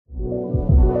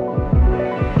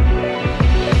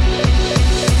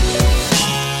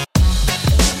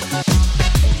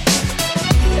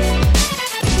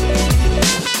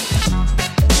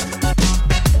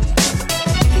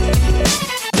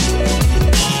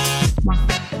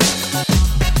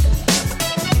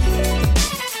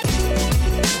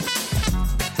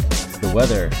the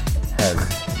weather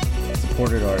has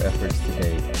supported our efforts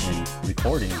today in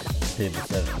recording Table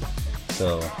 7.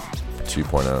 So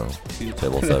 2.0,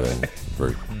 Table 7,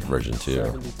 version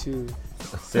 2.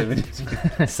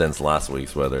 72. Since last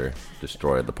week's weather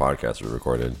destroyed the podcast we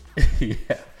recorded. Yeah.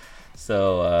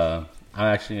 So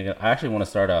I actually want to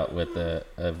start out with a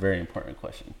very important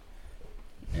question.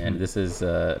 And this is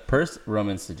per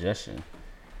Roman's suggestion.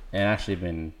 And I actually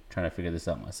been trying to figure this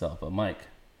out myself. But Mike,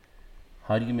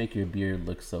 how do you make your beard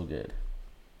look so good?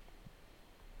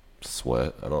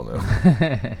 Sweat? I don't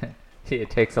know. It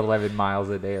takes 11 miles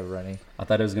a day of running. I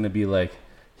thought it was gonna be like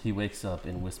he wakes up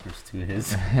and whispers to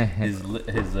his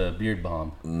beard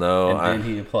balm. No, and then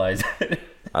he applies it.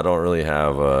 I don't really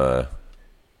have.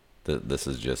 This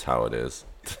is just how it is.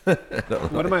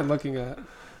 What am I looking at?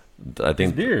 I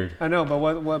think His beard. I know, but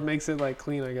what makes it like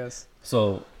clean? I guess.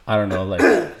 So I don't know, like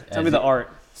Tell me the art.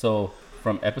 So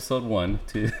from episode 1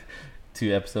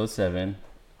 to episode 7,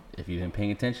 if you've been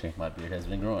paying attention, my beard has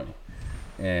been growing,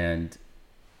 and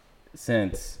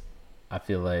since I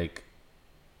feel like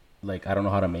I don't know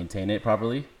how to maintain it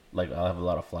properly. Like I'll have a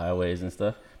lot of flyaways and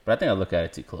stuff, but I think I look at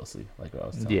it too closely. Like what I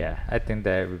was telling you. Yeah, I think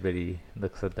that everybody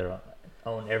looks at their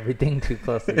own everything too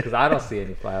closely because I don't see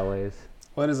any flyaways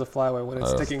What is a flyway when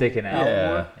it's sticking out.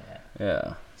 Yeah. Yeah.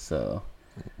 Yeah. So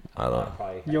I don't.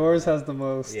 Probably, Yours has the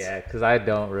most. yeah, because I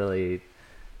don't really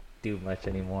do much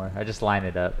anymore. I just line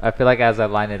it up. I feel like as I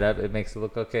line it up, it makes it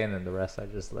look okay, and then the rest I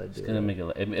just let do. it's gonna make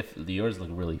it. If yours look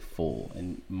really full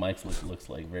and Mike's looks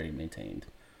like very maintained.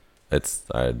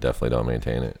 I definitely don't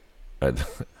maintain it. I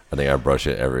think I brush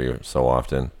it every so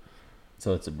often.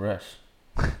 So it's a brush.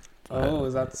 Oh,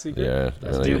 is that the secret? Yeah.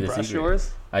 That's Do the you secret. brush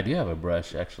yours? I do have a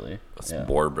brush actually. It's Yeah.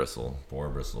 boar bristle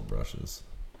brushes.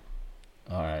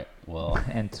 All right. Well,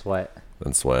 And sweat.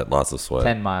 And sweat, lots of sweat.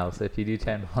 10 miles. If you do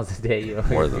 10 miles a day, you'll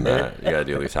More than that, you gotta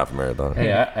do at least half a marathon.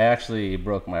 hey, I actually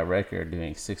broke my record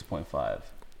doing 6.5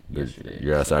 yesterday.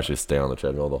 You guys actually stay on the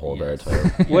treadmill the whole entire Yes.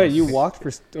 time. Wait, you walked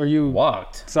or you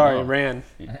Walked. Sorry, No. ran.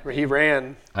 He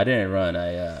ran. I didn't run.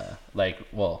 I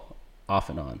off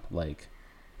and on, like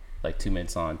 2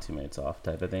 minutes on, 2 minutes off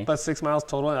type of thing. But 6 miles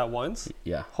total at once.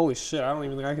 Yeah. Holy shit! I don't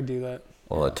even think I could do that.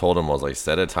 Well, I told him I was like,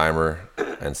 set a timer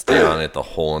and stay on it the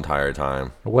whole entire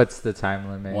time. What's the time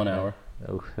limit? 1 hour.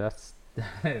 Oh, that's.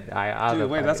 Dude,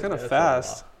 wait, that's kind of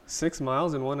fast. 6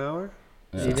 miles in 1 hour.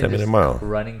 Yeah. It's a 10-minute mile.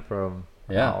 Running from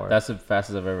an Yeah, hour. that's the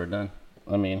fastest I've ever done.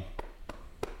 I mean,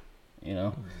 you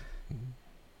know,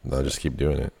 No, just keep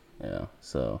doing it yeah.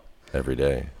 So every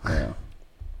day. yeah.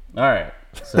 All right.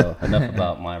 So enough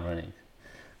about my running.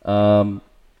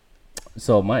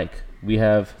 So Mike, we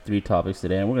have 3 topics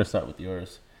today, and we're gonna start with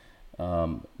yours.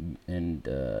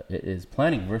 It is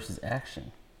planning versus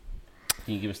action.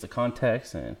 Can you give us the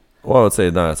context and? Well, I would say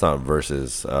no, it's not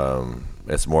versus.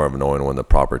 It's more of knowing when the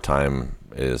proper time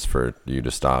is for you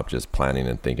to stop just planning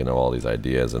and thinking of all these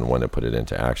ideas and when to put it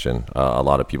into action. A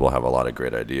lot of people have a lot of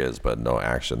great ideas, but no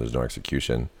action. There's no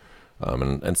execution.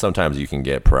 And sometimes you can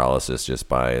get paralysis just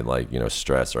by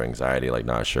stress or anxiety, like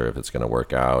not sure if it's going to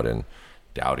work out and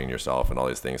doubting yourself and all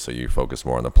these things. So you focus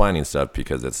more on the planning stuff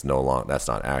because that's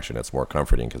not action. It's more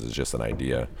comforting because it's just an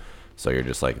idea. So you're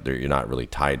just you're not really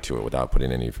tied to it without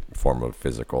putting any form of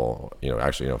physical,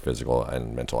 physical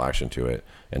and mental action to it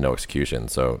and no execution.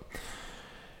 So,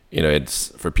 it's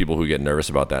for people who get nervous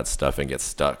about that stuff and get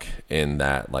stuck in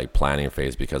that planning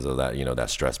phase because of that, that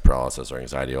stress paralysis or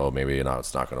anxiety. Oh, maybe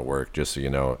it's not going to work. Just so you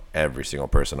know, every single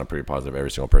person, I'm pretty positive every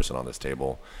single person on this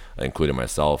table, including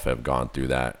myself, have gone through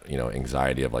that,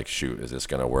 anxiety of shoot, is this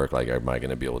going to work? Am I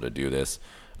going to be able to do this?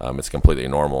 It's completely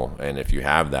normal. And if you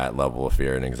have that level of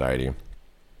fear and anxiety,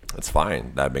 it's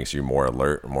fine. That makes you more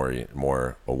alert,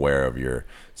 more aware of your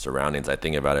surroundings. I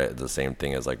think about it the same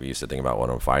thing as we used to think about when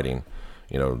I'm fighting.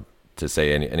 To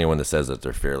say anyone that says that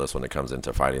they're fearless when it comes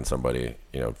into fighting somebody,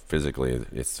 physically,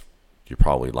 you're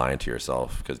probably lying to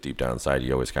yourself because deep down inside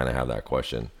you always kind of have that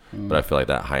question. But I feel like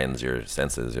that heightens your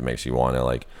senses. It makes you want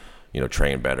to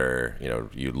train better.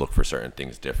 You look for certain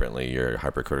things differently. You're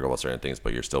hypercritical about certain things,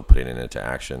 but you're still putting it into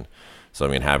action. So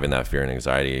having that fear and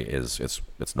anxiety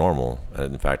it's normal.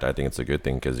 And in fact, I think it's a good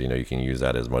thing because you can use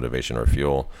that as motivation or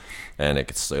fuel, and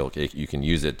you can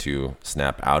use it to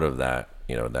snap out of that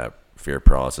that fear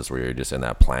paralysis where you're just in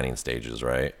that planning stages,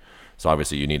 right? So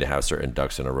obviously you need to have certain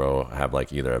ducks in a row, have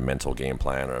either a mental game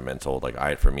plan or a mental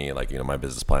for me, my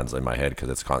business plan's in my head because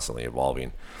it's constantly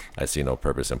evolving. I see no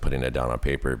purpose in putting it down on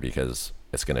paper because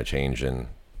it's going to change in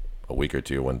a week or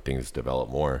two when things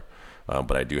develop more.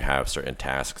 But I do have certain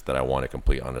tasks that I want to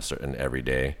complete on a certain every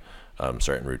day,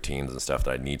 certain routines and stuff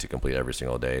that I need to complete every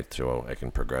single day so I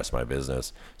can progress my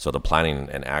business. So the planning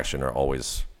and action are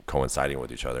always coinciding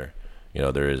with each other.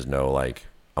 There is no like,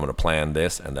 I'm going to plan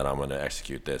this and then I'm going to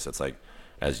execute this. It's like,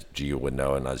 as Gio would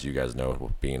know, and as you guys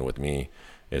know, being with me,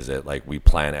 is that like we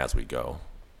plan as we go.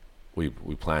 We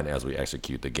plan as we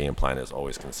execute. The game plan is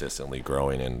always consistently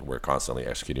growing, and we're constantly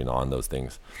executing on those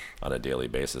things on a daily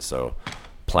basis. So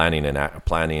planning and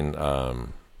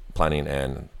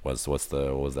what was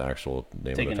the actual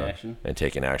name taking of the action and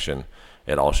taking action,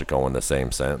 it all should go in the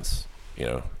same sense.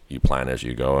 You plan as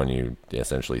you go, and you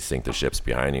essentially sink the ships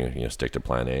behind you. Stick to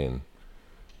plan A,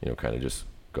 and kind of just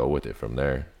go with it from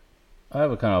there. I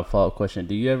have a kind of follow-up question.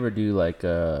 Do you ever do like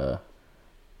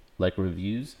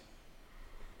reviews?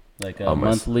 Like a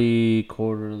monthly,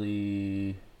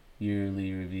 quarterly,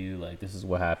 yearly review? Like, this is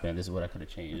what happened. This is what I could have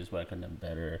changed. This is what I could have done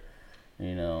better.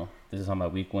 This is how my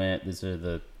week went. These are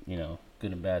the,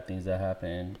 good and bad things that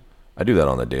happened. I do that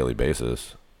on a daily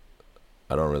basis.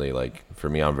 I don't really for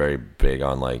me, I'm very big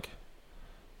on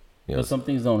but some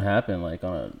things don't happen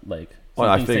some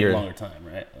I things figure take longer time,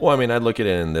 right? Well, I mean, I'd look at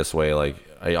it in this way.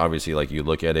 I obviously you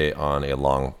look at it on a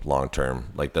long term.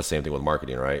 Like the same thing with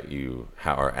marketing, right?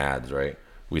 Our ads, right?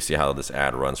 We see how this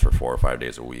ad runs for 4 or 5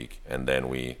 days a week, and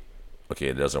then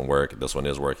it doesn't work. This one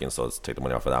is working, so let's take the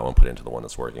money off of that one, put it into the one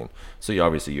that's working. So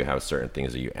you have certain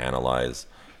things that you analyze,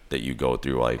 that you go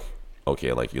through.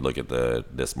 You look at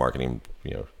this marketing,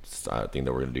 thing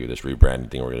that we're gonna do, this rebranding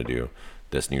thing we're gonna do,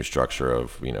 this new structure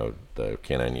of the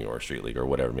K9U or Street League or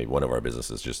whatever, maybe one of our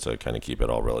businesses, just to kind of keep it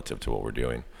all relative to what we're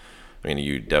doing. I mean,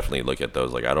 you definitely look at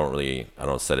those. I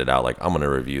don't set it out like I'm gonna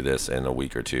review this in a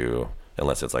week or two,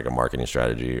 unless it's like a marketing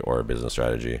strategy or a business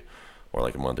strategy, or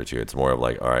like a month or two. It's more of all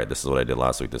right, this is what I did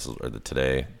last week,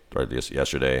 today or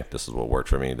yesterday, this is what worked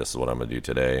for me, this is what I'm gonna do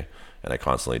today. And I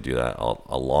constantly do that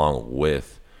along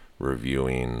with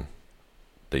reviewing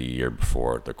the year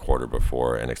before, the quarter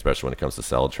before, and especially when it comes to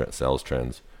sales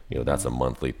trends, that's a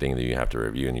monthly thing that you have to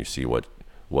review, and you see what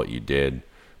you did.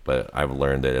 But I've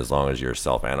learned that as long as you're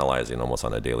self-analyzing almost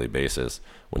on a daily basis,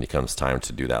 when it comes time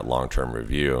to do that long-term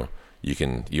review,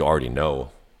 you already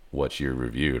know what you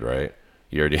reviewed, right?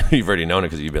 You've already known it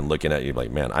because you've been looking at, you're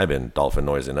like, man, I've been dolphin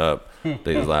noising up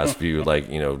these last few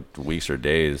weeks or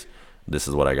days. This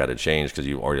is what I got to change, because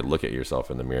you already look at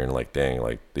yourself in the mirror and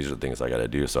dang, these are the things I got to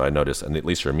do. So I notice, and at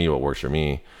least for me, what works for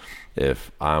me,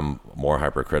 if I'm more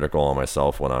hypercritical on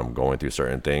myself when I'm going through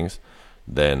certain things,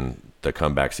 then the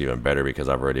comeback's even better, because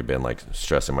I've already been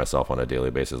stressing myself on a daily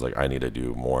basis. I need to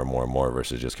do more and more and more,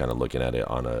 versus just kind of looking at it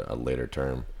on a later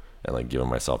term and giving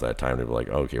myself that time to be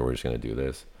okay, we're just going to do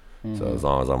this. Mm-hmm. So as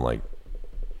long as I'm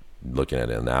looking at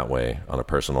it in that way on a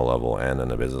personal level and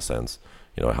in a business sense,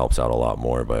 it helps out a lot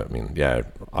more. But I mean, yeah,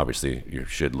 obviously you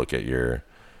should look at your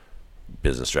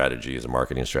business strategies and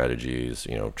marketing strategies,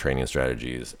 training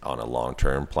strategies on a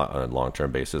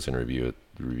long-term basis, and review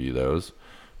those.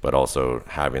 But also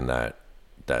having that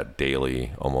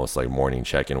daily, almost morning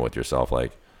check-in with yourself, all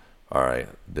right,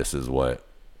 this is what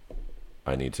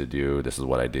I need to do. This is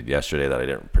what I did yesterday that I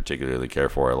didn't particularly care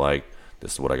for or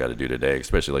this is what I got to do today.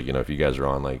 Especially if you guys are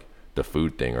on the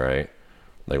food thing, right?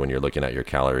 When you're looking at your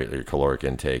caloric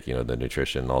intake, the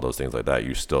nutrition, all those things like that,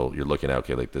 you're looking at,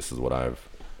 okay, this is what I've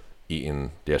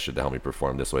eaten yesterday to help me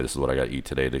perform this way. This is what I got to eat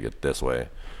today to get this way.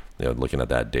 Looking at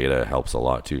that data helps a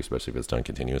lot too, especially if it's done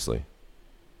continuously.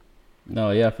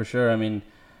 No, yeah, for sure. I mean,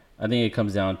 I think it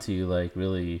comes down to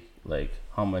really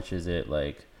how much is it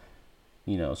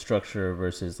structure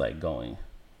versus going,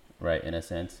 right, in a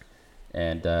sense.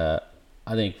 And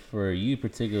I think for you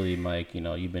particularly, Mike,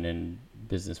 you've been in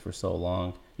business for so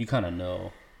long, you kind of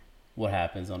know what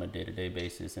happens on a day-to-day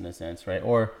basis, in a sense, right?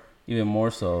 Or even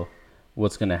more so,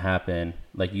 what's going to happen.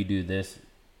 You do this,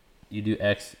 you do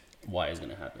X, Y is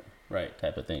going to happen, right?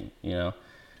 Type of thing, Yeah.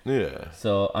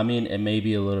 So, I mean, it may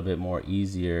be a little bit more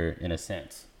easier in a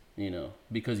sense,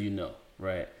 because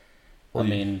right? Well, I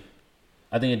mean,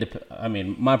 I think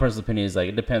my personal opinion is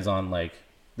it depends on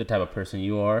the type of person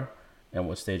you are and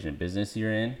what stage in business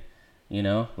you're in,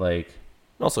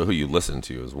 also who you listen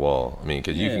to as well. I mean,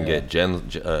 because you can get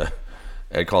gems.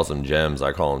 Ed calls them gems.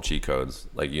 I call them cheat codes.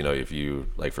 If you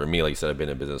for me, you said, I've been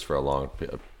in business for a long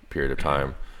period of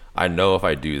time. I know if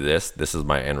I do this is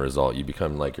my end result. You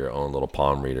become your own little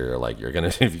palm reader. You're gonna,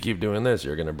 if you keep doing this,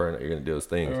 you're gonna burn it. You're gonna do those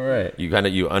things. Right.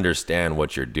 You understand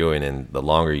what you're doing, and the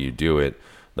longer you do it,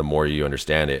 the more you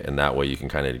understand it, and that way you can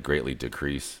kind of greatly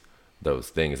decrease those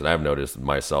things. And I've noticed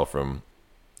myself from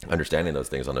understanding those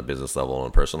things on a business level and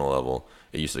a personal level,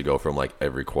 it used to go from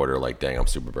every quarter, dang, I'm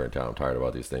super burnt out, I'm tired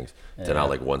about these things, to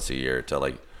now once a year,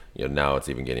 to now it's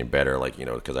even getting better,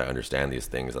 because I understand these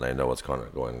things and I know what's kind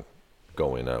of going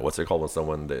what's it called when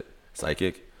someone that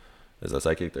psychic, Is a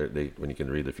psychic when you can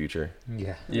read the future?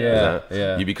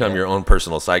 Yeah. You become your own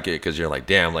personal psychic because you're like,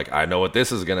 damn, like I know what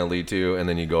this is gonna lead to, and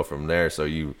then you go from there. So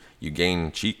you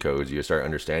gain cheat codes. You start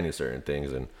understanding certain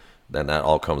things, and then that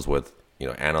all comes with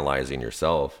analyzing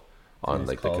yourself on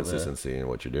like the consistency and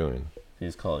what you're doing.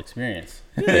 It's called experience.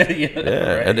 But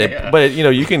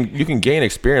you can gain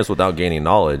experience without gaining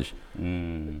knowledge.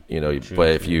 True, but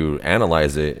if you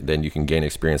analyze it, then you can gain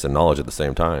experience and knowledge at the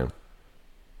same time.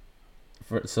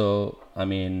 So, I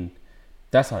mean,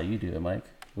 that's how you do it, Mike.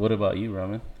 What about you,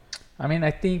 Roman? I mean,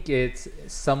 I think it's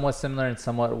somewhat similar and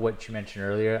somewhat what you mentioned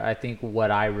earlier. I think what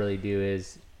I really do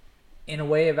is, in a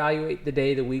way, evaluate the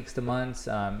day, the weeks, the months.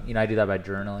 I do that by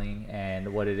journaling,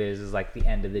 and what it is like the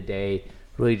end of the day,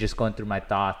 really just going through my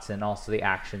thoughts and also the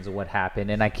actions of what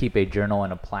happened. And I keep a journal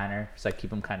and a planner, so I keep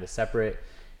them kind of separate.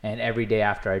 And every day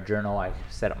after I journal, I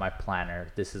set up my planner.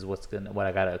 This is what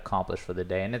I got to accomplish for the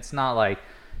day. And it's not like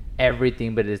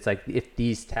everything, but it's like if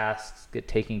these tasks get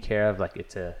taken care of, like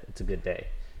it's a good day.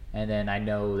 And then I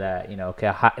know that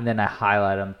and then I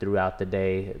highlight them throughout the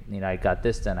day. I got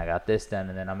this done,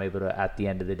 and then I'm able to at the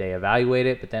end of the day evaluate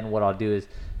it. But then what I'll do is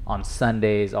on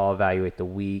Sundays I'll evaluate the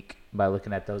week by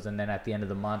looking at those, and then at the end of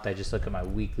the month I just look at my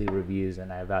weekly reviews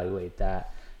and I evaluate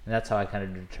that. And that's how I kind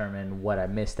of determine what I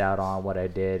missed out on, what I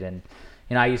did. And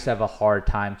I used to have a hard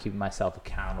time keeping myself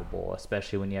accountable,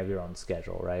 especially when you have your own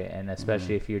schedule, right? And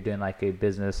especially if you're doing like a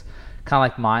business kind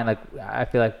of like mine. Like I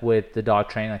feel like with the dog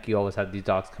training, like you always have these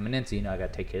dogs coming in, so I got to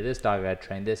take care of this dog, I got to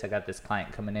train this, I got this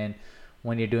client coming in.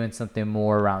 When you're doing something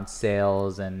more around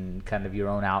sales and kind of your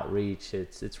own outreach,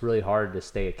 it's really hard to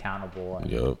stay accountable and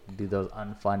do those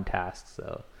unfun tasks.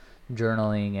 So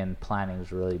journaling and planning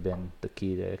has really been the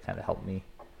key to kind of help me.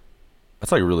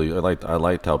 That's like really, I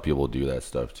liked how people do that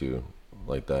stuff too.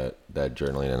 Like that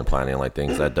journaling and planning, like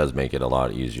things that does make it a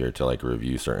lot easier to like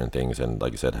review certain things and,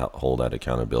 like you said, hold that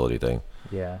accountability thing.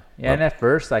 And at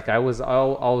first, like I always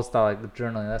thought like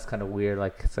journaling, that's kind of weird,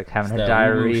 like it's like having a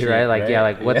diary, shit, right?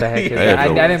 Like what the heck is that?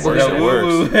 I didn't believe it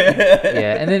works.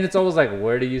 And then it's always like,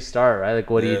 where do you start, right? Like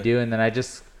what do you do? And then I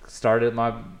just started,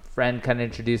 my friend kind of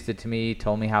introduced it to me,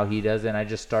 told me how he does it, and I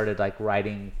just started like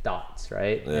writing thoughts,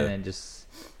 right? And then just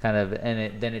kind of, then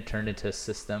it turned into a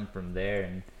system from there.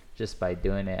 And just by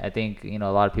doing it, I think a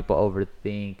lot of people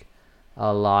overthink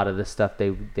a lot of the stuff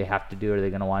they have to do or they're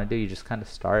going to want to do. You just kind of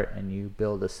start and you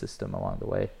build a system along the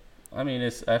way. I mean,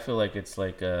 I feel like it's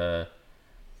like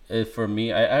for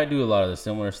me, I do a lot of the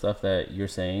similar stuff that you're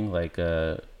saying. Like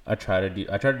I try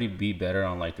to be better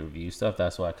on like the review stuff.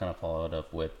 That's why I kind of followed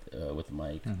up with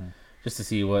Mike, just to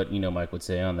see what Mike would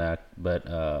say on that.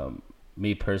 But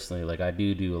me personally, like I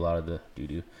do a lot of the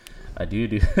I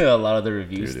do a lot of the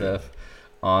review stuff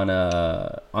on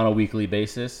a weekly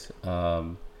basis.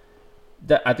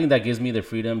 I think that gives me the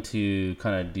freedom to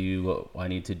kind of do what I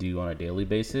need to do on a daily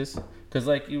basis. Because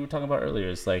like you were talking about earlier,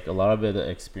 it's like a lot of the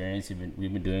experience,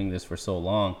 we've been doing this for so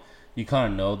long, you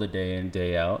kind of know the day in,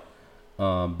 day out.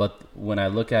 But when I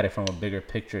look at it from a bigger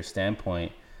picture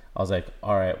standpoint, I was like,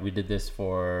 all right, we did this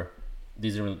for,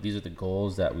 these are the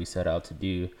goals that we set out to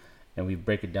do. And we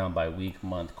break it down by week,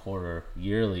 month, quarter,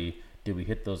 yearly. Did we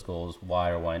hit those goals?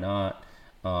 Why or why not?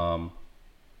 And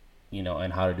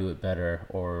how to do it better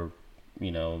or,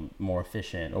 more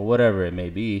efficient or whatever it may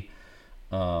be.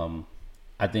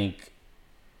 I think,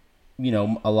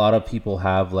 a lot of people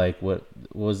have like,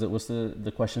 what's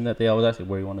the question that they always ask?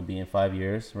 Where you want to be in 5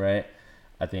 years, right?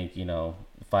 I think,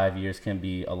 5 years can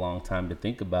be a long time to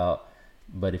think about,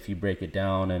 but if you break it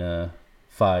down in a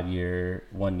 5 year,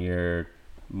 1 year,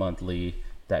 monthly,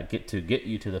 that get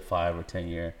you to the 5 or 10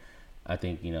 year, I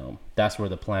think, that's where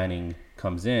the planning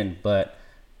comes in, but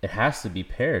it has to be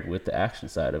paired with the action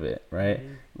side of it, right?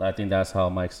 Mm-hmm. I think that's how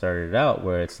Mike started it out,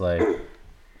 where it's like,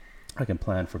 I can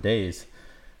plan for days.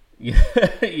 I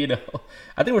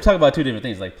think we're talking about two different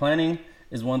things. Like planning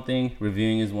is one thing,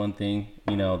 reviewing is one thing.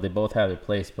 They both have their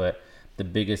place, but the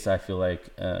biggest, I feel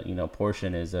like,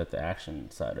 portion is at the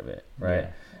action side of it, right?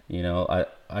 Yeah.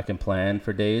 I can plan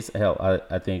for days. Hell,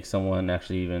 I think someone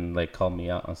actually even like called me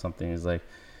out on something. Is like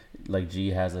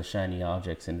G has a shiny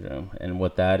object syndrome, and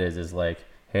what that is like,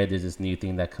 hey, there's this new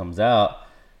thing that comes out,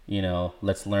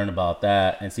 let's learn about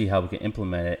that and see how we can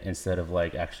implement it instead of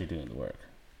like actually doing the work.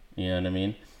 You know what I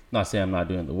mean? Not saying I'm not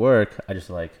doing the work. I just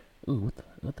like, ooh,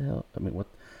 what the hell? I mean,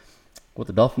 what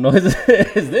the dolphin noise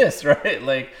is this, right?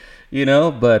 Like,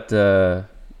 but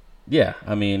yeah,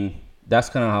 I mean, that's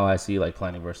kind of how I see like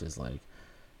planning versus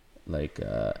like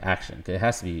action. It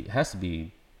has to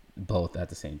be both at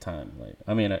the same time. Like,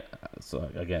 I mean, so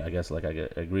again, I guess like I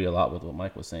agree a lot with what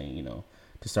Mike was saying,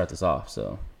 to start this off.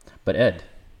 So, but Ed,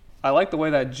 I like the way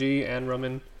that G and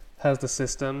Roman has the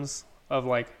systems of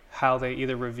like how they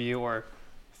either review or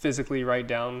physically write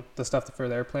down the stuff for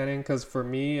their planning. Because for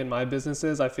me and my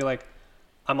businesses, I feel like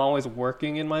I'm always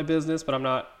working in my business, but I'm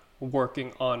not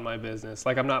working on my business.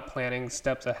 Like I'm not planning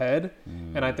steps ahead.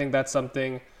 And I think that's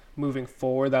something moving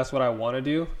forward, that's what I want to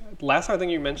do. Last time I think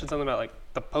you mentioned something about like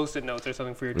the Post-it notes or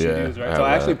something for your to-dos, right? So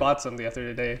I actually bought some the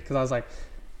other day because I was like,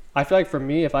 I feel like for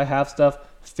me, if I have stuff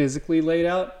physically laid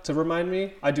out to remind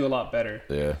me, I do a lot better.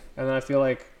 Yeah. And then I feel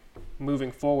like moving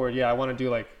forward, I want to do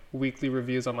like weekly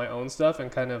reviews on my own stuff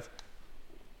and kind of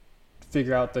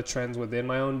figure out the trends within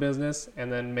my own business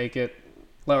and then make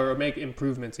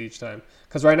improvements each time.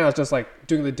 Because right now it's just like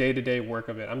doing the day-to-day work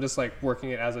of it. I'm just like working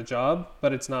it as a job,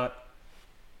 but it's not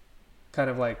kind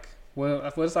of like,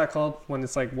 what is that called when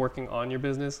it's like working on your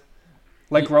business?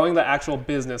 Like growing the actual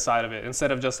business side of it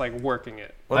instead of just like working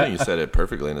it. Well, I think you said it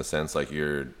perfectly in the sense like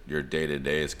your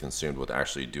day-to-day is consumed with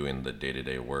actually doing the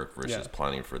day-to-day work versus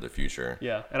planning for the future.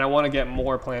 Yeah, and I want to get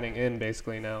more planning in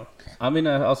basically now. I mean,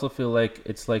 I also feel like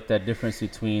it's like that difference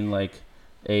between like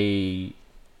a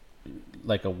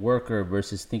worker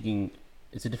versus thinking.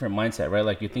 It's a different mindset, right?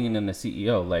 Like you're thinking in the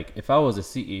CEO. Like if I was a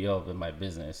CEO of my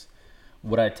business,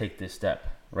 would I take this step,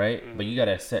 right? But you got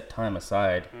to set time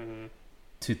aside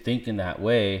to think in that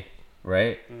way,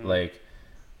 right? Like,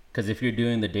 because if you're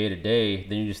doing the day-to-day,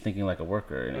 then you're just thinking like a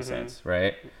worker in a sense,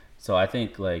 right? So I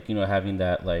think like, you know, having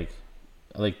that like,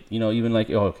 you know, even like,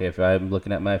 oh, okay, if I'm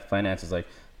looking at my finances, like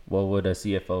what would a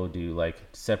CFO do? Like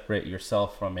separate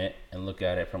yourself from it and look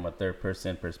at it from a third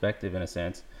person perspective in a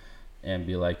sense and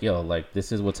be like, yo, like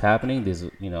this is what's happening. This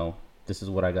is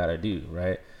what I got to do,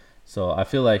 right? So I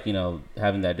feel like, you know,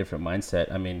 having that different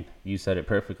mindset, I mean, you said it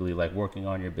perfectly, like working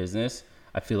on your business.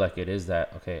 I feel like it is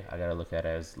that, okay, I got to look at it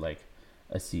as like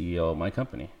a CEO of my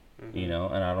company, you know,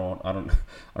 and I don't know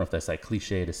if that's like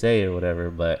cliche to say or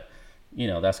whatever, but you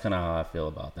know, that's kind of how I feel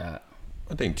about that.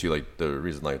 I think too, like the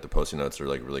reason like the Post-it notes are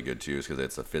like really good too is because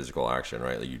it's a physical action,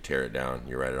 right? Like you tear it down,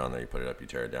 you write it on there, you put it up, you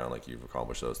tear it down, like you've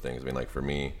accomplished those things. I mean, like for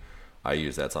me, I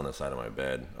use that's on the side of my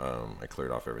bed. I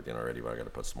cleared off everything already, but I got to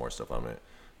put some more stuff on it.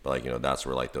 But like, you know, that's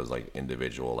where like those like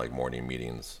individual like morning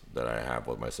meetings that I have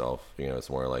with myself, you know, it's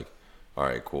more like, all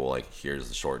right, cool. Like here's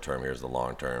the short term, here's the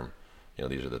long term. You know,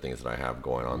 these are the things that I have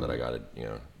going on that I got to, you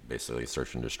know, basically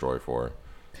search and destroy for.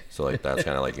 So like, that's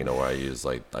kind of like, you know, where I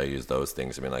use those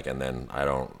things. I mean, like, and then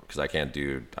because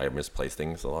I misplace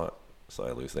things a lot. So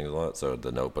I lose things a lot. So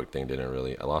the notebook thing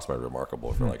I lost my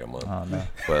Remarkable for like a month. Oh, no.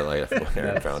 But like,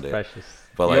 I found it. Precious.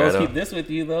 But like, you always keep this with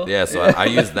you though. Yeah, so I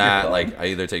use that. Like I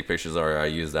either take pictures or I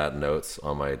use that notes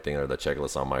on my thing or the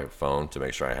checklist on my phone to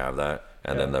make sure I have that.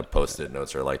 And then the Post-it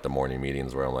notes are like the morning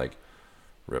meetings where I'm like,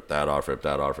 rip that off,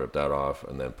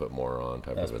 and then put more on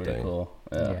type That's of a pretty thing. Cool.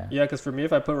 Yeah, because for me,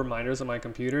 if I put reminders on my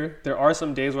computer, there are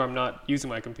some days where I'm not using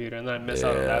my computer and then I miss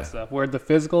out on that stuff. Where the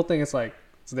physical thing, it's like,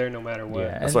 it's there no matter what.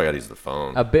 Yeah, that's why I got to use the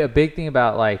phone. A big thing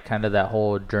about like kind of that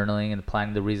whole journaling and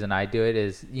planning, the reason I do it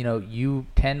is, you know, you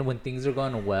tend when things are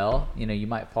going well, you know, you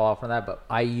might fall off from that, but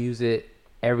I use it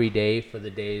every day for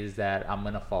the days that I'm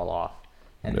going to fall off.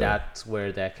 And that's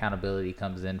where the accountability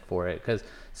comes in for it. Because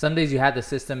some days you have the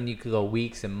system and you could go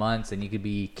weeks and months and you could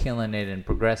be killing it and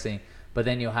progressing, but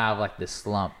then you'll have like this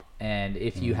slump. And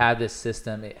if you have this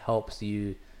system, it helps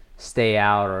you stay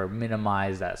out or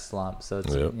minimize that slump. So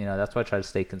it's, you know, that's why I try to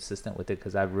stay consistent with it,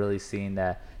 because I've really seen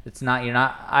that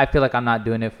I feel like I'm not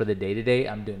doing it for the day to day.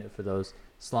 I'm doing it for those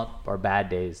slump or bad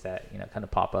days that, you know, kind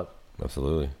of pop up.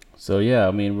 Absolutely. So yeah,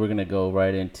 I mean, we're going to go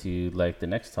right into like the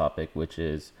next topic, which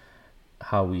is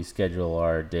how we schedule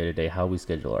our day to day, how we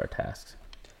schedule our tasks.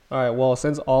 All right. Well,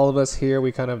 since all of us here,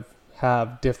 we kind of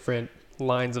have different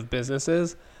lines of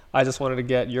businesses, I just wanted to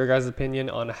get your guys' opinion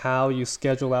on how you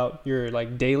schedule out your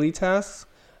like daily tasks.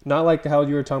 Not like how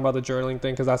you were talking about the journaling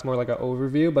thing, because that's more like an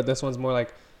overview, but this one's more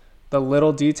like the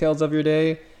little details of your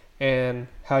day and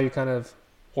how you kind of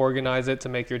organize it to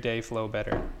make your day flow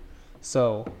better.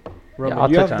 So, Roman, I'll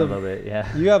touch on a little bit.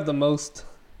 Yeah, you have the most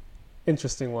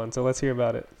interesting one, so let's hear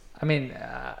about it. I mean,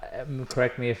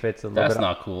 correct me if it's a little That's bit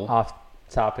not cool. off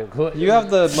topic. You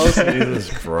have the most. Jesus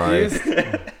Christ.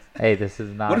 Hey, this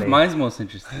is not. What if mine's most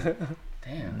interesting?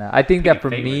 Damn. No, I think that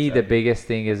for me, the biggest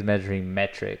thing is measuring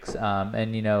metrics.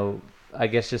 And, you know, I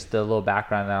guess just a little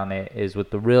background on it is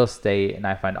with the real estate, and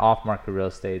I find off-market real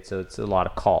estate, so it's a lot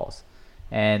of calls.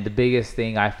 And the biggest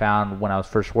thing I found when I was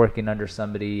first working under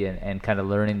somebody and kind of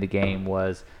learning the game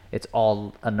was it's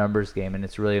all a numbers game, and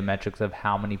it's really a metrics of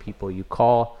how many people you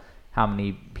call, how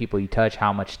many people you touch,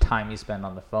 how much time you spend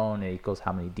on the phone, it equals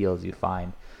how many deals you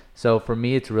find. So for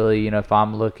me, it's really, you know, if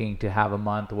I'm looking to have a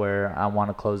month where I want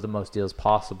to close the most deals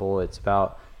possible, it's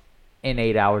about in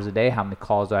 8 hours a day, how many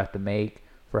calls do I have to make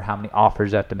for how many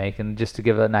offers I have to make. And just to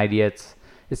give an idea,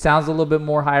 it sounds a little bit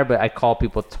more higher, but I call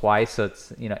people twice, so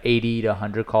it's 80 to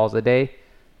 100 calls a day.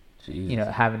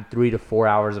 Jesus. Having 3 to 4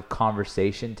 hours of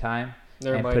conversation time.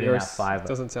 Never and mind, putting out yours 5.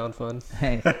 doesn't sound fun.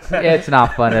 It's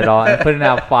not fun at all. And putting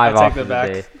out 5 I off take of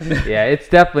that the day. Yeah, it's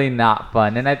definitely not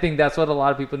fun. And I think that's what a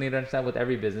lot of people need to understand with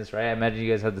every business, right? I imagine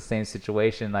you guys have the same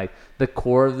situation. Like the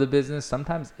core of the business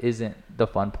sometimes isn't the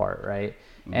fun part, right?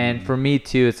 And for me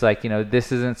too, it's like,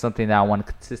 this isn't something that I want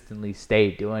to consistently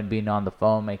stay doing, being on the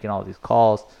phone, making all these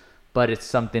calls, but it's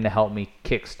something to help me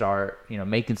kickstart,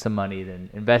 making some money, then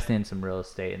investing in some real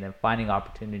estate, and then finding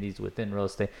opportunities within real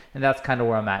estate. And that's kind of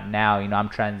where I'm at now. I'm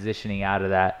transitioning out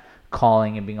of that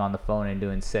calling and being on the phone and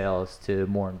doing sales to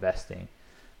more investing.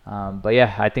 But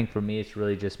yeah, I think for me, it's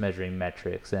really just measuring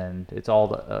metrics, and it's all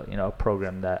the, a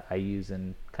program that I use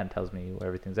and kind of tells me where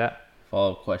everything's at.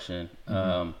 Follow-up question.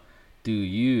 Do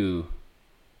you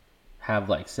have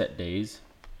like set days?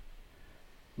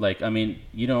 Like, I mean,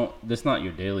 that's not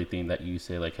your daily thing that you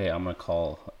say like, hey, I'm going to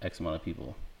call X amount of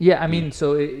people. Yeah, I mean,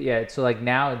 so like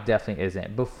now it definitely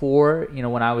isn't. Before,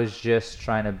 when I was just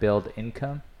trying to build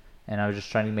income and I was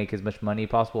just trying to make as much money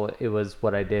possible, it was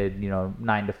what I did,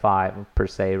 9 to 5 per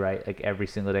se, right? Like every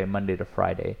single day, Monday to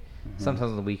Friday. Sometimes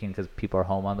on the weekend because people are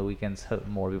home on the weekends, so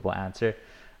more people answer.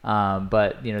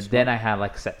 But then I had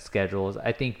like set schedules.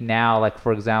 I think now, like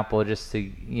for example, just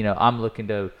to I'm looking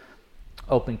to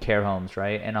open care homes,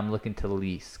 right? And I'm looking to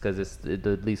lease because it's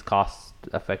the least cost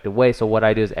effective way. So what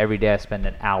I do is every day I spend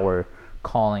an hour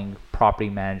calling property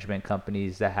management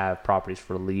companies that have properties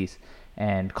for lease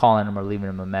and calling them or leaving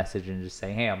them a message and just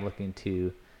saying, hey, I'm looking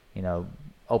to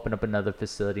open up another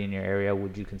facility in your area.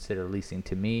 Would you consider leasing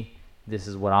to me? This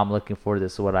is what I'm looking for.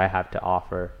 This is what I have to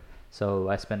offer. So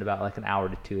I spend about like an hour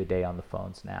to 2 a day on the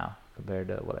phones now compared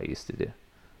to what I used to do.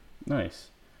 Nice.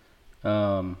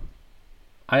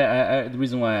 I the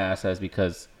reason why I asked that is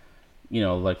because,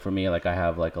 like for me, like I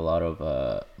have like a lot of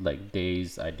like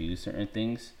days I do certain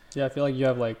things. Yeah, I feel like you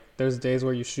have like, there's days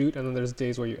where you shoot and then there's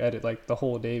days where you edit, like the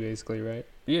whole day basically, right?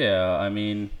 Yeah, I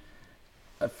mean,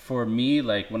 for me,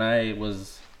 like when I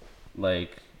was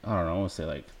like, I don't know, I want to say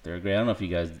like third grade. I don't know if you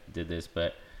guys did this,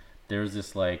 but there's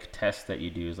this like test that you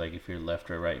do is like if you're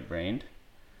left or right brained.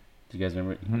 Do you guys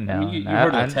remember? No, I mean, you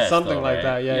heard of the test, something though, like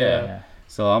right? that. Yeah.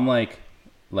 So I'm like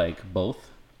both.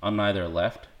 I'm neither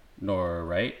left nor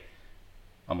right.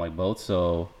 I'm like both.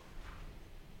 So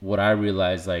what I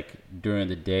realized like during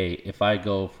the day, if I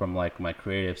go from like my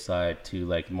creative side to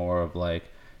like more of like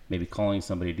maybe calling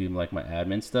somebody, doing like my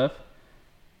admin stuff,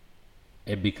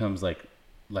 it becomes like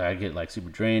I get like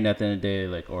super drained at the end of the day,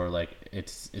 like, or like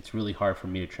it's really hard for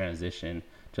me to transition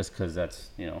just because that's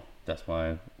that's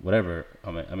why whatever.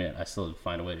 I mean I still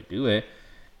find a way to do it.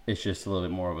 It's just a little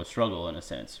bit more of a struggle in a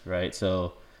sense, right?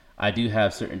 So I do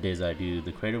have certain days I do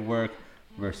the creative work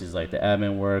versus like the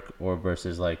admin work or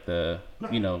versus like the,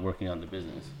 working on the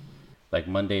business. Like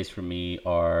Mondays for me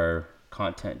are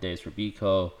content days for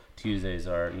Bco. Tuesdays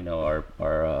are,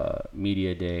 our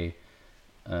media day.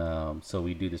 So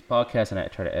we do this podcast and I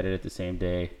try to edit it the same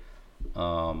day.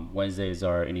 Wednesdays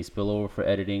are any spillover for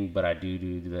editing, but I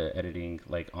do the editing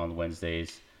like on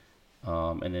Wednesdays.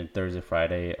 And then Thursday,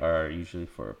 Friday are usually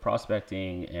for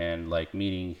prospecting and like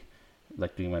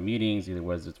doing my meetings, either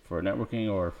was it for networking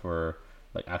or for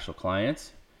like actual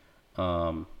clients.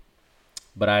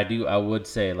 But I would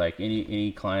say like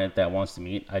any client that wants to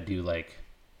meet, I do like,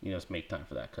 make time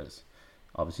for that because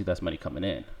obviously that's money coming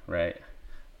in, right?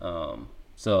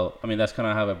 So, I mean, that's kind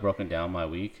of how I've broken down my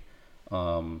week.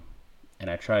 And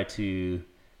I try to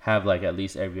have like at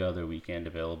least every other weekend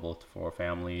available for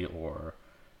family or,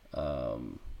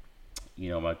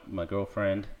 my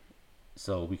girlfriend,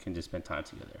 so we can just spend time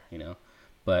together,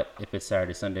 But if it's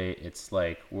Saturday, Sunday, it's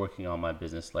like working on my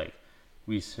business, like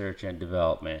research and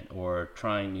development or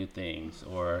trying new things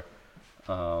or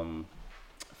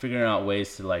figuring out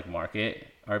ways to like market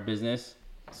our business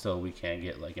so we can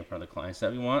get like in front of the clients that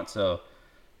we want. So,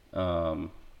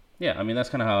 yeah, I mean, that's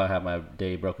kind of how I have my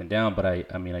day broken down, but I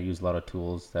use a lot of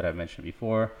tools that I mentioned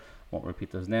before. Won't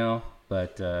repeat those now,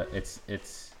 but it's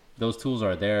those tools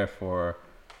are there for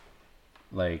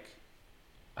like,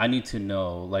 I need to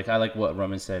know, like, I like what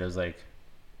Roman said. It was like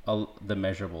the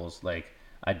measurables. Like,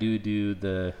 I do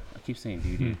the, I keep saying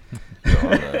do. You're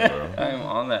on that, bro. I'm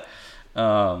on that.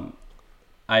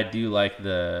 I do like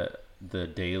the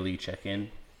daily check-in,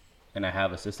 and I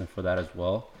have a system for that as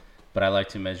well. But I like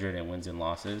to measure it in wins and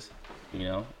losses,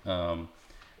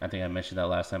 I think I mentioned that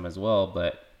last time as well.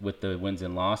 But with the wins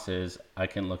and losses, I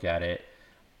can look at it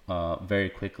very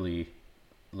quickly,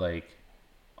 like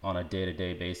on a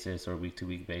day-to-day basis or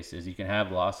week-to-week basis. You can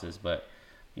have losses, but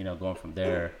going from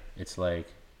there, it's like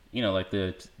like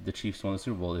the Chiefs won the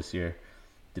Super Bowl this year.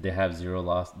 did they have zero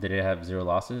loss? Did they have zero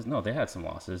losses? No, they had some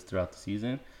losses throughout the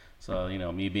season. So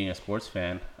me being a sports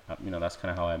fan, that's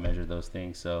kind of how I measure those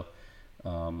things. So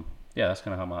that's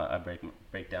kind of how I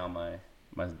break down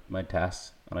my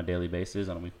tasks on a daily basis,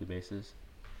 on a weekly basis.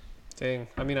 Dang.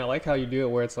 I mean, I like how you do it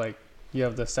where it's like you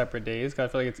have the separate days, because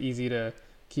I feel like it's easy to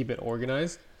keep it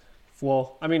organized.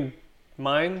 Well, I mean,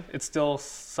 mine, it's still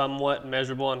somewhat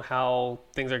measurable on how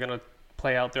things are going to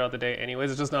play out throughout the day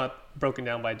anyways. It's just not broken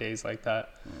down by days like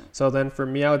that. So then for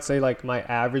me, I would say like my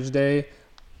average day,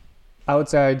 I would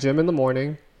say I gym in the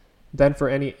morning. Then for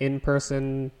any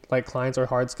in-person like clients or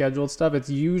hard scheduled stuff, it's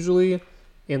usually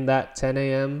in that 10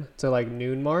 a.m. to like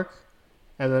noon mark.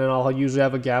 And then I'll usually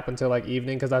have a gap until like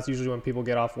evening, because that's usually when people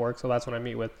get off work. So that's when I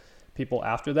meet with people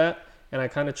after that. And I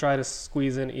kind of try to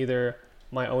squeeze in either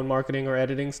my own marketing or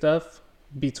editing stuff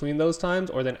between those times,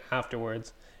 or then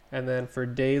afterwards. And then for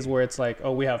days where it's like,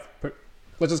 oh, we have,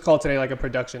 let's just call today like a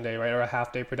production day, right? Or a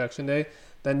half day production day.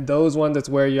 Then those ones, it's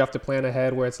where you have to plan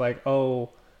ahead, where it's like, oh,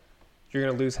 you're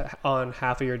going to lose on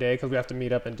half of your day because we have to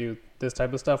meet up and do this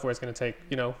type of stuff, where it's going to take,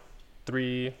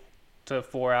 3 to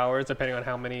 4 hours, depending on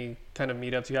how many kind of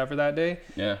meetups you have for that day.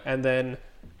 Yeah. And then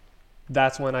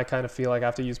that's when I kind of feel like I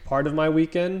have to use part of my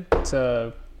weekend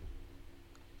to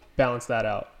balance that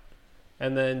out.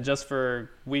 And then just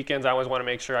for weekends, I always want to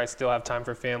make sure I still have time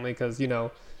for family, because,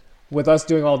 with us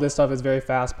doing all this stuff, it's very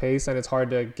fast paced and it's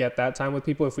hard to get that time with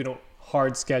people if we don't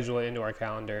hard schedule it into our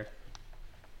calendar.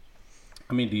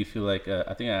 I mean, do you feel like,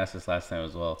 I think I asked this last time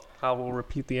as well. I will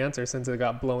repeat the answer since it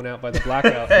got blown out by the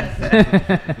blackout.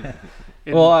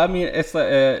 Well, I mean, it's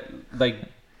like,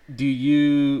 do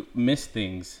you miss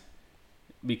things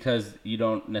because you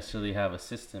don't necessarily have a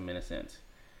system in a sense?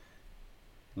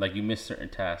 Like you miss certain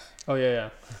tasks. Oh, yeah.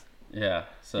 Yeah.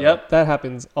 So. Yep, that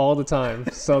happens all the time.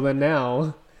 So then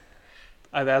now,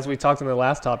 as we talked in the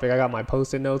last topic, I got my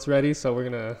Post-it notes ready, so we're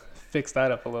going to fix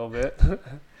that up a little bit.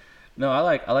 No, I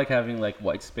like having like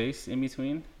white space in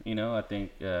between. I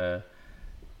think that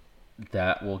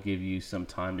will give you some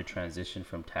time to transition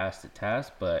from task to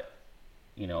task, but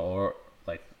or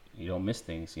like you don't miss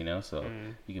things. So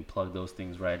you can plug those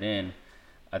things right in.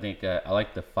 I think I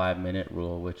like the 5-minute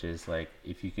rule, which is like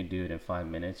if you can do it in 5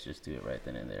 minutes, just do it right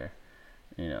then and there.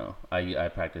 I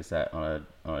practice that on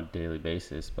a daily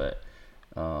basis, but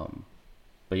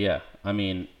yeah, I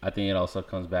mean, I think it also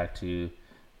comes back to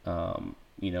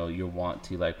your want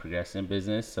to like progress in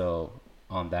business. So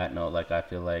on that note, like I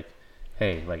feel like,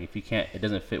 hey, like if you can't, it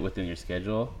doesn't fit within your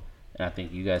schedule, and I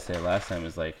think you guys said last time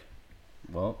is like,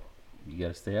 well, you got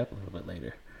to stay up a little bit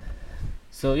later.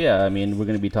 So yeah, I mean, we're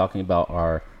going to be talking about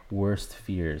our worst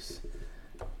fears.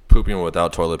 Pooping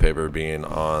without toilet paper being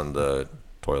on the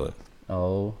toilet.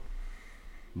 Oh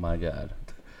my God.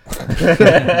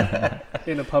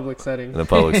 In a public setting. In a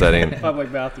public setting.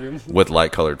 Public bathroom. With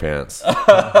light colored pants.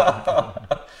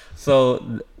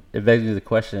 So it begs me the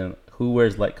question, who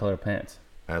wears light colored pants?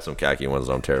 I have some khaki ones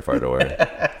I'm terrified to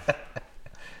wear.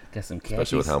 Got some khakis.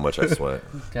 Especially with how much I sweat.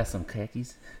 Got some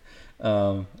khakis.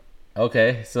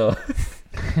 Okay, so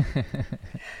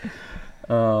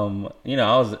I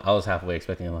was halfway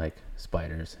expecting like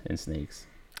spiders and snakes.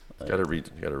 Gotta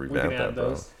revamp that, bro.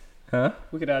 Those. Huh?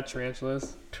 We could add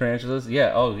tarantulas Tarantulas?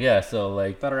 Yeah. Oh, yeah. So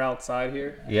like that are outside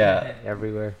here. Yeah.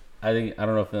 Everywhere. I don't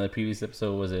know if in the previous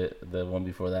episode was it the one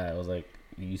before that. It was like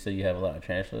you said you have a lot of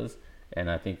tarantulas, and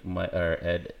I think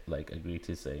Ed like agreed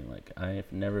to saying like I am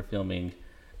never filming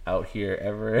out here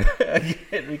ever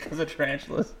again because of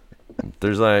tarantulas.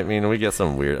 There's we get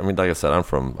some weird. I mean, like I said, I'm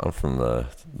from the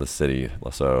city,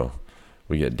 so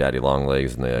we get daddy long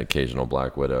legs and the occasional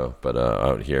black widow. But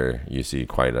out here, you see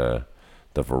quite the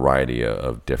variety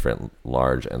of different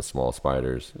large and small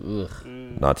spiders. Ugh.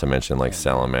 Not to mention like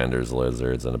salamanders,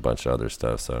 lizards, and a bunch of other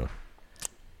stuff. So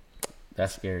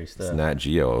that's scary stuff. It's Nat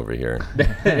Geo over here.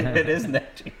 It is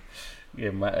Nat Geo.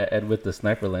 Yeah, my Ed with the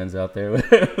sniper lens out there.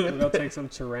 We're gonna take some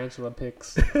tarantula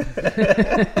pics.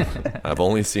 I've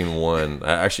only seen one.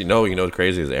 Actually, no. You know what's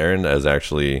crazy is Erin has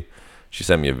actually. She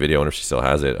sent me a video, and if she still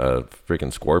has it,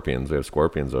 freaking scorpions. We have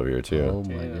scorpions over here too. Oh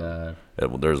my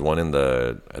God! There's one in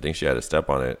the. I think she had to step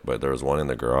on it, but there was one in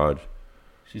the garage.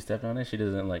 She stepped on it. She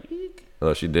doesn't like. Eek.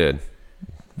 Oh, she did,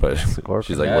 but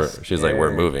she's like,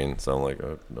 we're moving. So I'm like,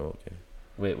 oh, no, okay.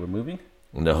 Wait, we're moving?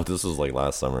 No, this was like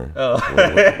last summer. Oh,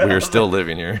 we were still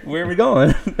living here. Where are we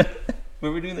going? Where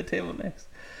are we doing the table next?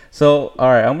 So, all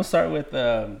right, I'm gonna start with.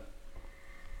 I'm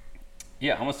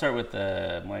gonna start with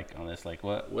Mike on this. Like,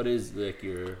 what is like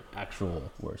your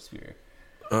actual worst fear?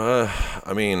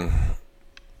 I mean,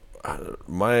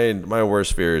 my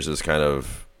worst fear is just kind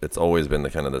of. It's always been the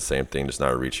kind of the same thing, just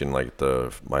not reaching like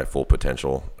my full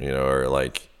potential, or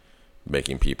like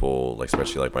making people, like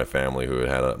especially like my family who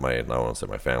had I don't want to say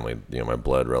my family, my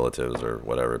blood relatives or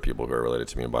whatever, people who are related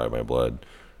to me by my blood.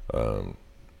 A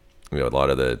lot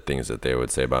of the things that they would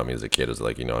say about me as a kid was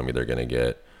like, I'm either going to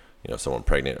get, someone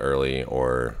pregnant early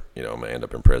or, I'm going to end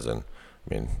up in prison.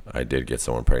 I mean, I did get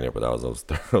someone pregnant, but I was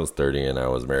 30 and I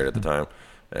was married at the time.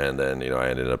 And then, I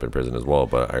ended up in prison as well,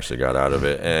 but I actually got out of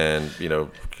it and,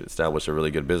 established a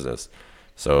really good business.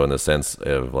 So in the sense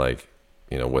of like,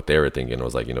 what they were thinking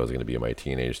was like, it was going to be in my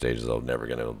teenage stages. I was never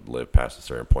going to live past a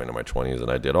certain point in my 20s. And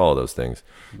I did all of those things.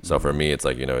 Mm-hmm. So for me, it's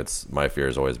like, it's my fear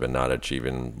has always been not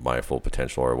achieving my full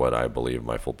potential or what I believe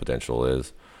my full potential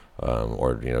is,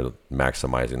 or,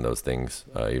 maximizing those things,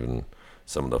 even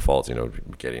some of the faults,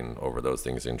 getting over those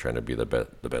things and trying to be the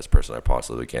best person I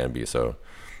possibly can be. So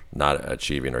not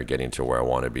achieving or getting to where I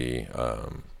want to be,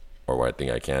 or where I think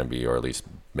I can be, or at least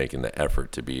making the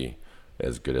effort to be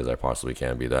as good as I possibly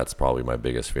can be. That's probably my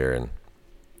biggest fear. And,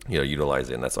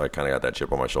 utilizing, that's why I kind of got that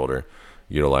chip on my shoulder,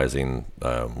 utilizing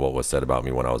what was said about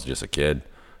me when I was just a kid,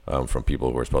 from people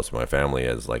who were supposed to be my family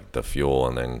as like the fuel,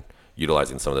 and then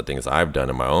utilizing some of the things I've done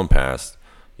in my own past,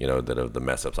 that of the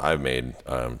mess ups I've made,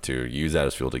 to use that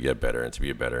as fuel to get better and to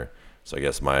be better. So I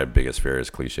guess my biggest fear,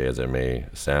 as cliche as it may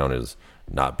sound, is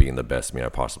not being the best me I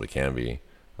possibly can be.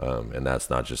 And that's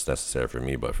not just necessary for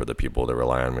me, but for the people that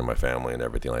rely on me, my family and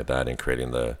everything like that, and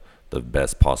creating the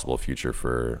best possible future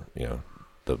for,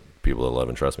 the people that love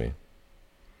and trust me.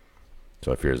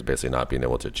 So my fear is basically not being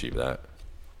able to achieve that.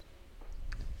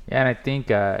 Yeah, and I think,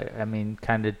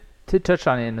 kind of to touch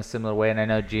on it in a similar way, and I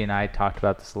know G and I talked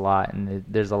about this a lot, and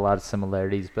there's a lot of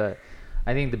similarities, but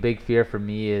I think the big fear for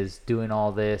me is doing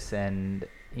all this and,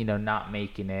 not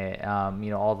making it,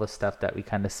 all the stuff that we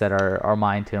kind of set our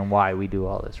mind to and why we do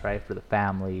all this, right? For the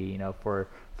family, for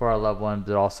our loved ones,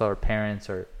 but also our parents,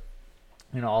 or,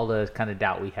 all the kind of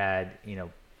doubt we had,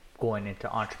 going into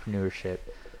entrepreneurship.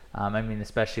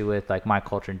 Especially with like my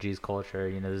culture and G's culture,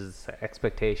 there's this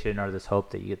expectation or this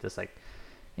hope that you get this like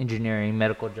engineering,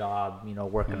 medical job,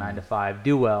 work a 9 to 5,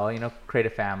 do well, create a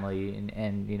family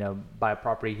and buy a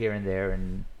property here and there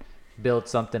and build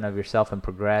something of yourself and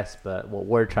progress. But what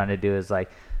we're trying to do is like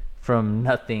from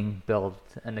nothing build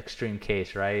an extreme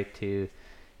case, right? To,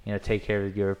 take care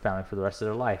of your family for the rest of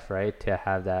their life, right? To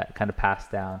have that kind of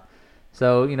passed down.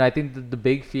 So, I think the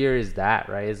big fear is that,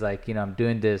 right? Is like, I'm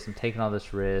doing this, I'm taking all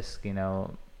this risk,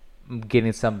 I'm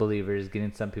getting some believers,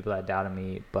 getting some people that doubted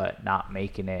me, but not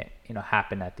making it,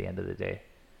 happen at the end of the day.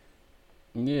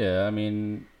 Yeah,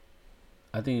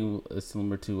 I think it's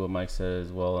similar to what Mike said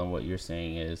as well, and what you're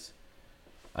saying is,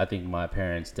 I think my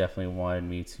parents definitely wanted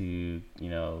me to,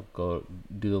 go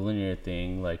do the linear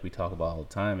thing like we talk about all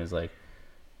the time, is like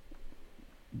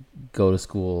go to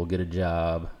school, get a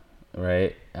job,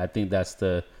 right? I think that's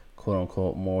the quote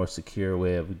unquote more secure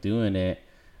way of doing it.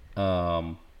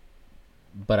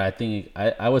 But I think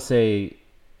I would say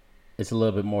it's a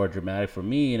little bit more dramatic for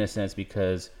me in a sense,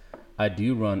 because I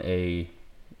do run a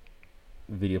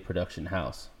video production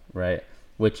house, right?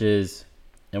 Which is,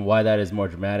 and why that is more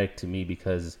dramatic to me,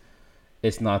 because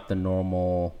it's not the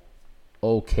normal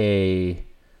okay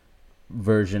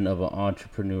version of an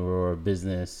entrepreneur or a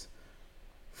business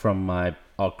from our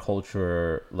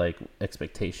culture, like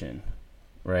expectation,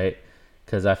 right?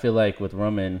 Because I feel like with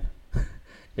Roman,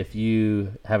 if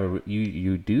you have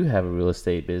you do have a real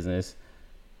estate business,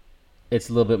 it's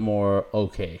a little bit more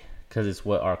okay, because it's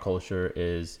what our culture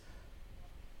is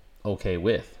okay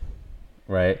with,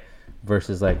 right?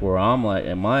 Versus like where I'm like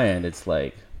at my end, it's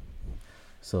like,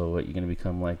 so what, you're gonna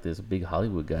become like this big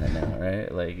Hollywood guy now,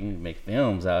 right? Like you make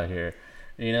films out here,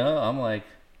 I'm like,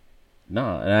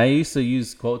 no. And I used to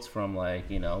use quotes from like,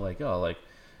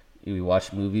 we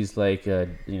watch movies like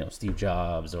Steve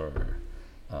Jobs or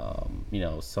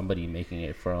somebody making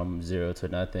it from zero to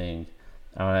nothing.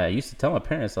 I used to tell my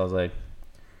parents, I was like,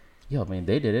 yo, man,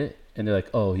 they did it. And they're like,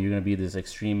 oh, you're going to be this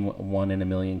extreme 1 in a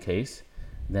million case.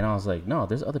 And then I was like, no,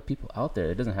 there's other people out there.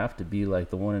 It doesn't have to be like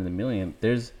the 1 in a million.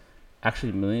 There's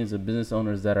actually millions of business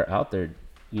owners that are out there,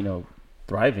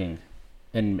 thriving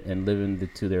and living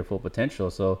to their full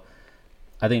potential. So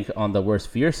I think on the worst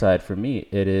fear side for me,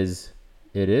 it is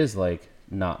like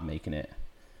not making it.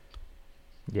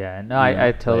 Yeah, no,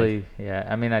 I totally,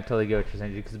 I totally get what you're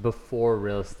saying, because before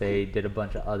real estate, did a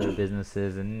bunch of other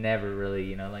businesses and never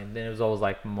really, then it was always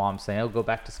like mom saying, oh, go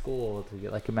back to school to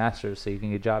get like a master's so you can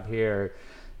get a job here, or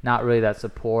not really that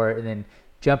support. And then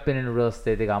jumping into real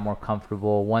estate, they got more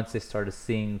comfortable. Once they started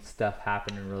seeing stuff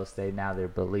happen in real estate, now they're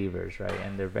believers, right?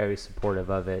 And they're very supportive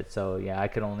of it. So yeah, I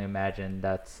could only imagine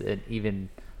that's an even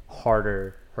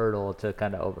harder hurdle to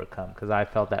kind of overcome, because I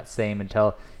felt that same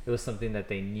until it was something that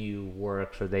they knew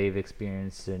works or they've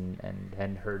experienced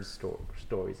and heard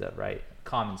stories of, right?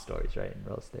 Common stories, right, in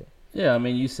real estate. Yeah, I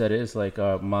mean, you said it. It's like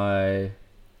I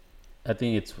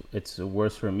think it's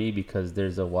worse for me because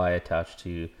there's a why attached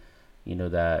to,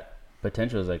 that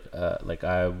potential is like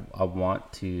I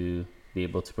want to be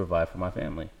able to provide for my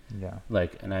family. Yeah.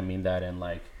 Like, and I mean that in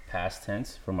like past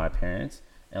tense for my parents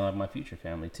and like my future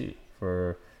family too,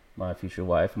 for my future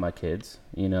wife, my kids,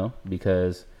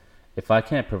 because if I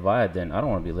can't provide, then I don't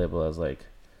want to be labeled as like,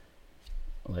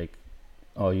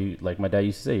 oh, you, like my dad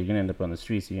used to say, you're going to end up on the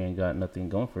streets. You ain't got nothing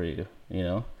going for you,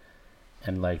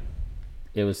 and like,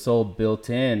 it was so built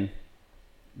in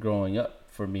growing up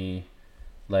for me.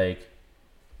 Like,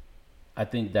 I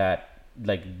think that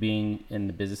like being in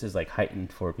the business is like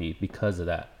heightened for me because of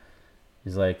that.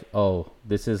 It's like, oh,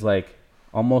 this is like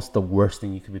almost the worst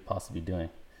thing you could be possibly doing,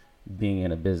 being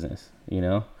in a business,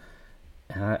 and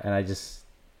I just,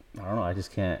 I don't know, I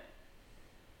just can't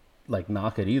like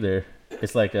knock it either.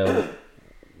 It's like a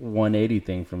 180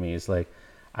 thing for me. It's like,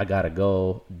 I gotta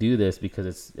go do this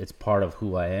because it's part of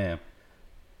who I am,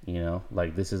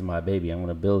 like this is my baby. I'm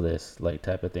gonna build this, like,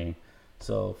 type of thing.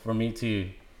 So for me to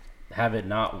have it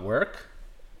not work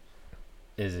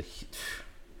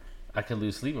I could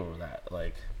lose sleep over that.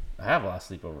 Like, I have lost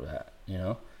sleep over that,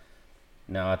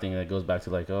 Now I think that goes back to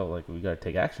like, oh, like we got to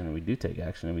take action, and we do take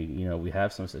action, and we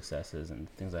have some successes and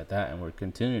things like that, and we're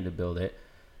continuing to build it.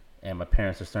 And my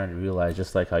parents are starting to realize,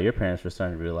 just like how your parents were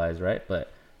starting to realize, right? But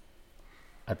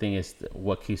I think it's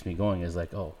what keeps me going is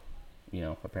like, oh,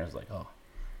 my parents are like, oh,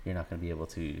 you're not going to be able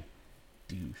to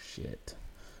do shit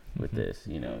with this,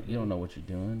 you don't know what you're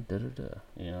doing,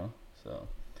 so.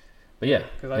 But yeah,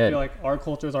 because I feel like our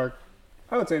cultures are,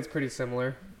 I would say it's pretty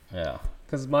similar. Yeah.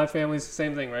 Because my family's the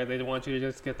same thing, right? They want you to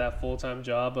just get that full-time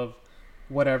job of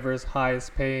whatever is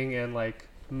highest paying and like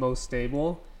most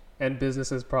stable. And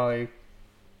business is probably,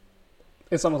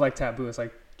 it's almost like taboo. It's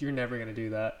like, you're never going to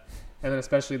do that. And then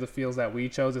especially the fields that we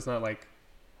chose, it's not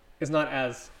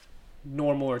as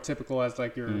normal or typical as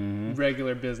like your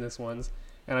regular business ones.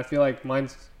 And I feel like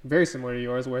mine's very similar to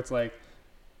yours, where it's like,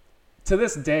 to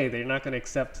this day, they're not going to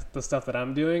accept the stuff that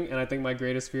I'm doing. And I think my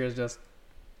greatest fear is just,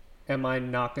 am I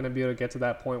not going to be able to get to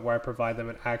that point where I provide them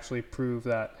and actually prove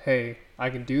that, hey, I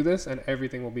can do this and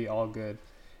everything will be all good.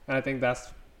 And I think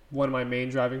that's one of my main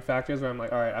driving factors, where I'm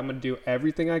like, all right, I'm going to do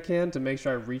everything I can to make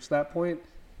sure I reach that point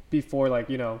before, like,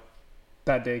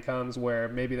 that day comes where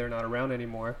maybe they're not around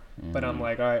anymore. But I'm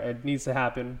like, all right, it needs to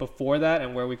happen before that,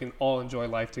 and where we can all enjoy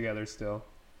life together still.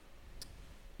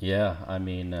 Yeah, I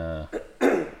mean, on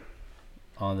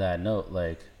that note,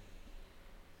 like,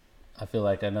 I feel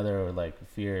like another like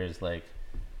fear is like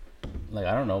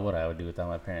I don't know what I would do without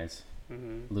my parents.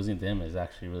 Losing them is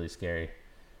actually really scary.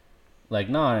 Like,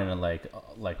 not in a like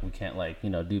we can't like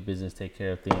do business, take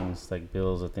care of things like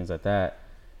bills or things like that.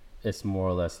 It's more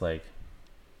or less like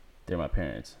they're my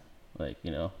parents, like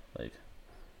like.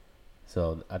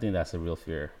 So I think that's a real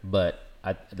fear. But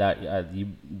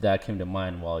that came to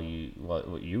mind while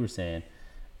what you were saying.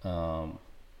 But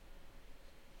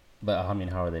I mean,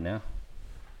 how are they now?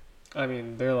 I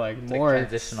mean, they're like It's more like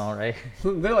transitional, right?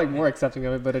 they're like more accepting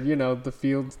of it, but the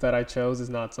field that I chose is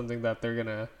not something that they're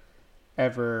gonna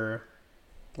ever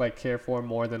like care for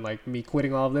more than like me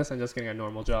quitting all of this and just getting a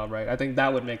normal job, right? I think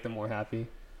that would make them more happy.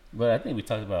 But I think we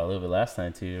talked about it a little bit last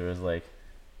time too. It was like,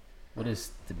 what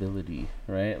is stability,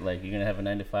 right? Like, you're gonna have a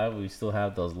 9 to 5, but we still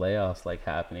have those layoffs like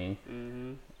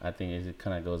happening. I think it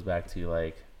kind of goes back to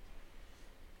like,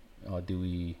 do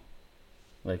we,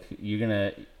 like, you're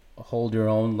gonna hold your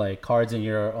own like cards in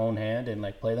your own hand and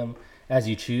like play them as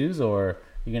you choose, or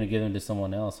you're gonna give them to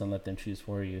someone else and let them choose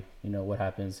for you? What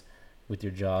happens with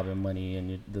your job and money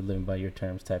and the living by your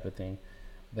terms type of thing.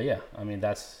 But yeah, I mean,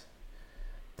 that's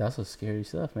some scary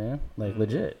stuff, man. Like,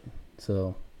 legit.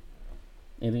 So,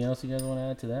 anything else you guys want to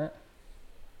add to that?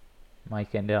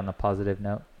 Mike, end it on a positive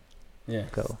note. Yeah,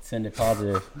 go. Send it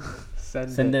positive.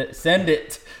 Send it. Send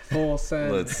it. Full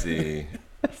send. Let's see.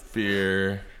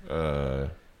 Fear.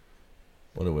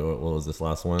 What was this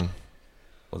last one?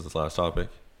 What was this last topic?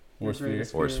 Worst fear.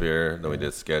 Worst fear. Then we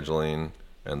did scheduling,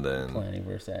 and then Planning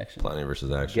versus action. Planning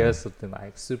versus action. Give us something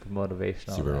like super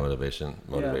motivational. Super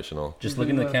motivational. Just look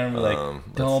in the camera and be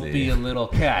like, don't be a little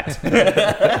cat.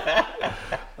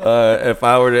 If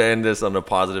I were to end this on a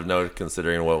positive note,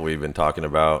 considering what we've been talking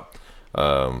about,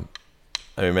 I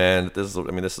mean, man, this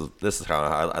is how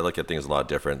I look at things a lot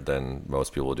different than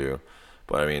most people do.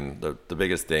 But I mean, the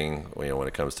biggest thing, when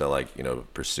it comes to like,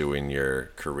 pursuing your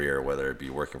career, whether it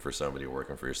be working for somebody,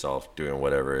 working for yourself, doing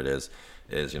whatever it is,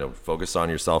 focus on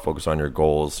yourself, focus on your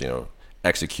goals,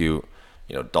 execute,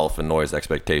 dolphin noise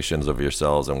expectations of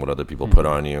yourselves and what other people put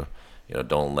on you.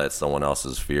 Don't let someone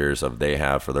else's fears of they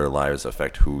have for their lives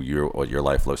affect what your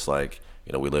life looks like.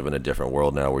 We live in a different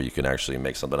world now where you can actually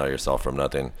make something out of yourself from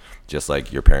nothing, just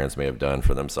like your parents may have done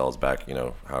for themselves back,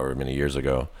 however many years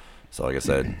ago. So like I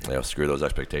said, screw those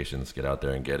expectations, get out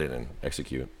there and get it and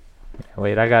execute.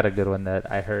 Wait, I got a good one that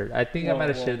I heard. I think I might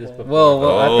have shared this before.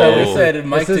 Whoa. I thought we said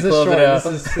Mike to close it out.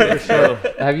 This is super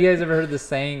short. Have you guys ever heard the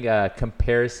saying,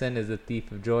 comparison is the thief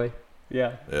of joy?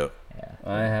 Yeah. Yep. Yeah.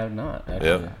 I have not, actually.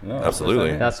 Yeah, No,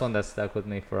 absolutely. That's one that stuck with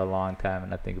me for a long time,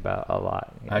 and I think about a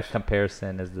lot.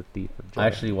 Comparison is the thief of joy. I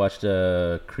actually watched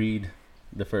Creed,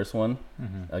 the first one,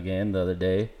 again the other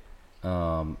day,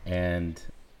 and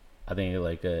I think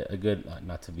like a good,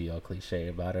 not to be all cliche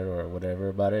about it or whatever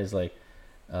about it, is like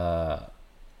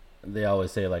they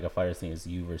always say like a fighter's thing is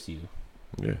you versus you.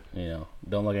 Yeah.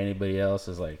 Don't look at anybody else.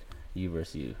 It's like you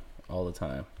versus you all the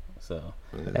time. So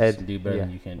Ed, do better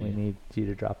than you can do. We need you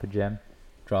to drop a gem.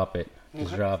 Drop it.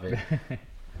 Just drop it.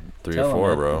 3 Tell or 4,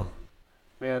 them, bro.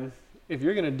 Man, if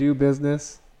you're gonna do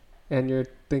business and you're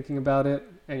thinking about it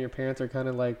and your parents are kind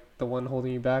of like the one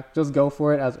holding you back, just go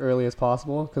for it as early as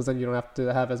possible, because then you don't have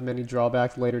to have as many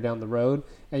drawbacks later down the road,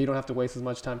 and you don't have to waste as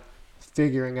much time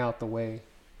figuring out the way.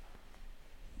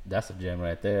 That's a gem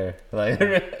right there. Like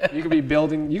You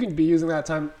could be using that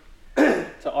time to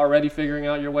already figuring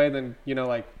out your way, then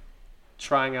like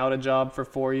trying out a job for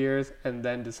 4 years and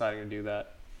then deciding to do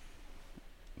that.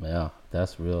 Yeah,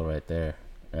 that's real right there.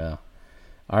 Yeah.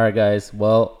 All right, guys.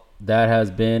 Well, that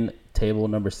has been table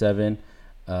number 7.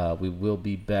 We will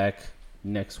be back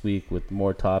next week with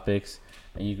more topics,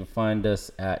 and you can find us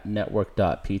at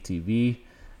network.ptv.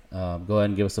 Go ahead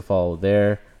and give us a follow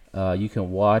there. You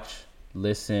can watch,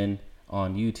 listen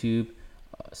on YouTube,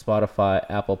 Spotify,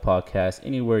 Apple Podcasts,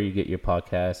 anywhere you get your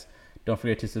podcasts. Don't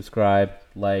forget to subscribe,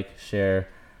 like, share,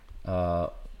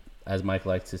 as Mike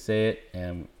likes to say it.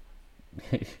 And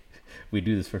we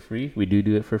do this for free. We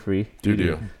do it for free.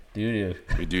 Do.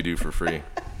 We do for free.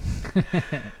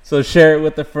 So share it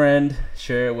with a friend,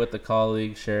 share it with a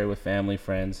colleague, share it with family,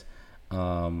 friends.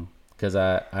 Because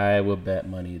I would bet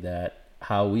money that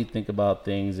how we think about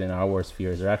things and our worst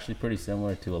fears are actually pretty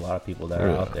similar to a lot of people that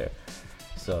are out there.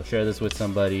 So share this with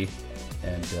somebody.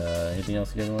 And anything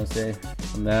else you guys want to say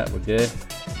from that? We're good?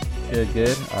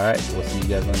 Good. All right. We'll see you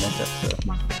guys on the next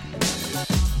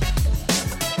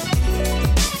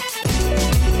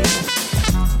episode.